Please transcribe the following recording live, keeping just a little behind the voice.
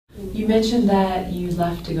You mentioned that you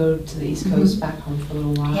left to go to the East Coast, back home for a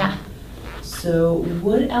little while. Yeah. So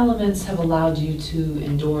what elements have allowed you to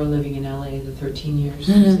endure living in LA the 13 years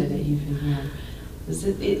you said that you've been here? Is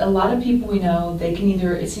a lot of people we know, they can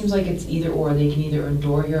either, it seems like it's either or, they can either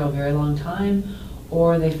endure here a very long time,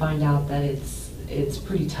 or they find out that it's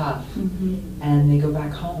pretty tough, and they go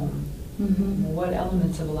back home. What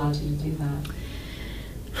elements have allowed you to do that?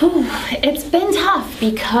 It's been tough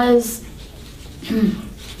because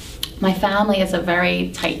my family is a very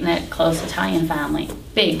tight-knit, close Italian family,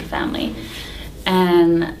 big family.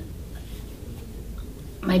 And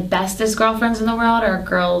my bestest girlfriends in the world are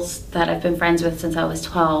girls that I've been friends with since I was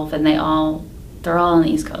 12, and they're all on the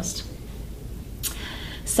East Coast.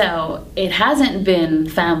 So it hasn't been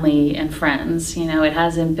family and friends, you know, it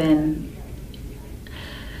hasn't been,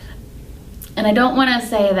 and I don't want to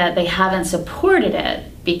say that they haven't supported it,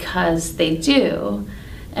 because they do,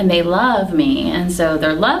 and they love me, and so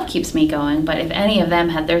their love keeps me going. But if any of them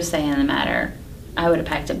had their say in the matter, I would have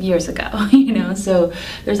packed up years ago, you know. So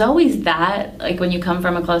there's always that, like when you come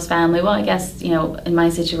from a close family. Well, I guess, you know, in my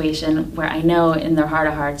situation, where I know in their heart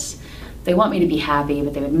of hearts they want me to be happy,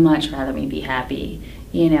 but they would much rather me be happy,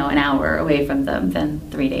 you know, an hour away from them than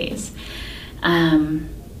 3 days.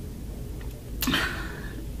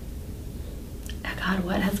 God,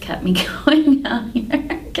 what has kept me going out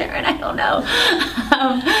here, Karen? I don't know.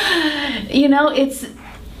 You know, it's,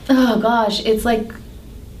 oh gosh, it's like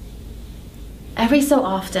every so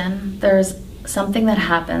often there's something that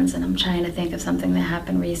happens, and I'm trying to think of something that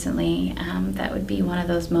happened recently that would be one of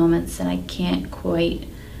those moments, and I can't quite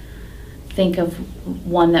think of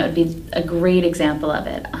one that would be a great example of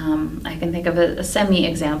it. I can think of a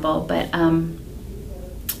semi-example, but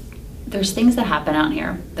there's things that happen out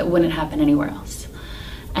here that wouldn't happen anywhere else.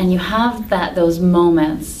 And you have those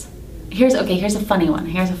moments. Here's a funny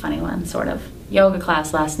one, sort of. Yoga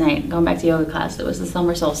class last night, going back to yoga class, it was the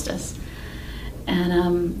summer solstice.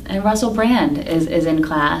 And Russell Brand is in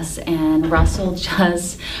class, and Russell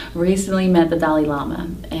just recently met the Dalai Lama,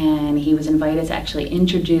 and he was invited to actually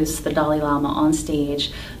introduce the Dalai Lama on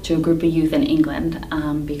stage to a group of youth in England.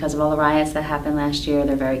 Because of all the riots that happened last year,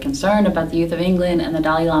 they're very concerned about the youth of England, and the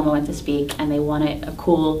Dalai Lama went to speak, and they wanted a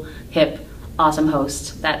cool, hip, awesome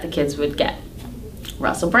host that the kids would get,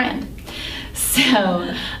 Russell Brand.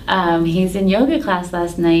 So he's in yoga class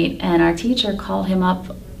last night, and our teacher called him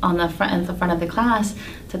up on the front of the class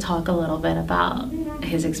to talk a little bit about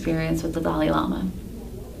his experience with the Dalai Lama.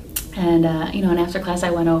 And you know, and after class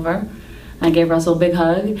I went over, I gave Russell a big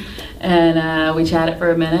hug, and we chatted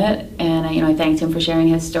for a minute, and you know, I thanked him for sharing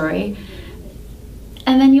his story.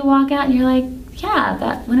 And then you walk out and you're like, yeah,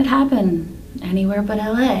 that wouldn't happen anywhere but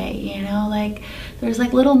LA, you know, like there's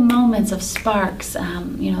like little moments of sparks.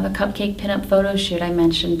 You know, the Cupcake pinup photo shoot I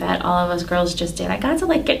mentioned that all of us girls just did. I got to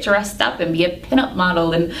like get dressed up and be a pinup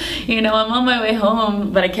model, and you know, I'm on my way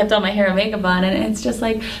home, but I kept all my hair and makeup on, and it's just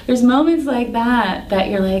like there's moments like that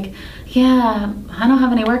you're like, yeah, I don't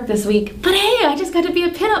have any work this week, but hey, I just got to be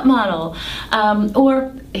a pinup model.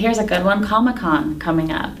 Or here's a good one, Comic-Con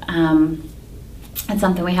coming up. It's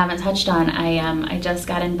something we haven't touched on. I just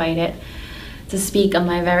got invited to speak on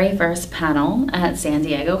my very first panel at San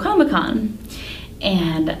Diego Comic-Con.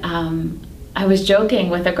 And I was joking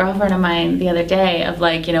with a girlfriend of mine the other day of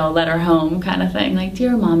like, you know, a letter home kind of thing, like,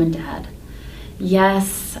 dear mom and dad,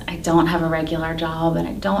 yes, I don't have a regular job and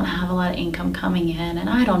I don't have a lot of income coming in and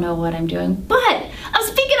I don't know what I'm doing, but I'm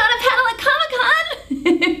speaking on a panel at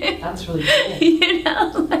Comic-Con. That's really cool. You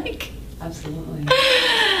know, like, absolutely.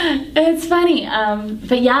 It's funny,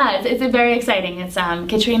 but yeah, it's very exciting. It's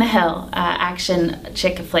Katrina Hill,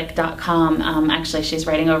 actionchickflick.com. Actually, she's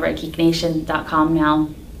writing over at geeknation.com now,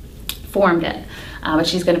 formed it. But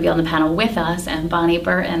she's going to be on the panel with us, and Bonnie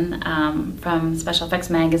Burton from Special Effects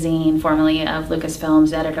Magazine, formerly of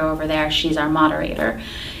Lucasfilm's editor over there, she's our moderator.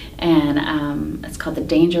 And it's called The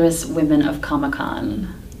Dangerous Women of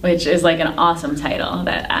Comic-Con, which is like an awesome title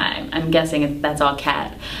that I'm guessing that's all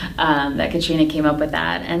cat, that Katrina came up with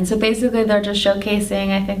that. And so basically they're just showcasing,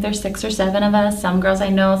 I think there's 6 or 7 of us, some girls I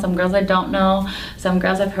know, some girls I don't know, some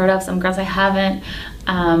girls I've heard of, some girls I haven't,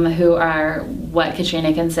 who are what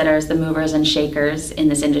Katrina considers the movers and shakers in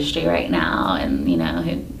this industry right now, and you know,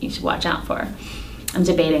 who you should watch out for. I'm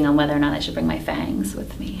debating on whether or not I should bring my fangs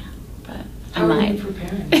with me, but How are you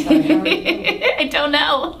preparing? Sorry, how are you? I don't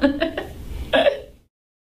know.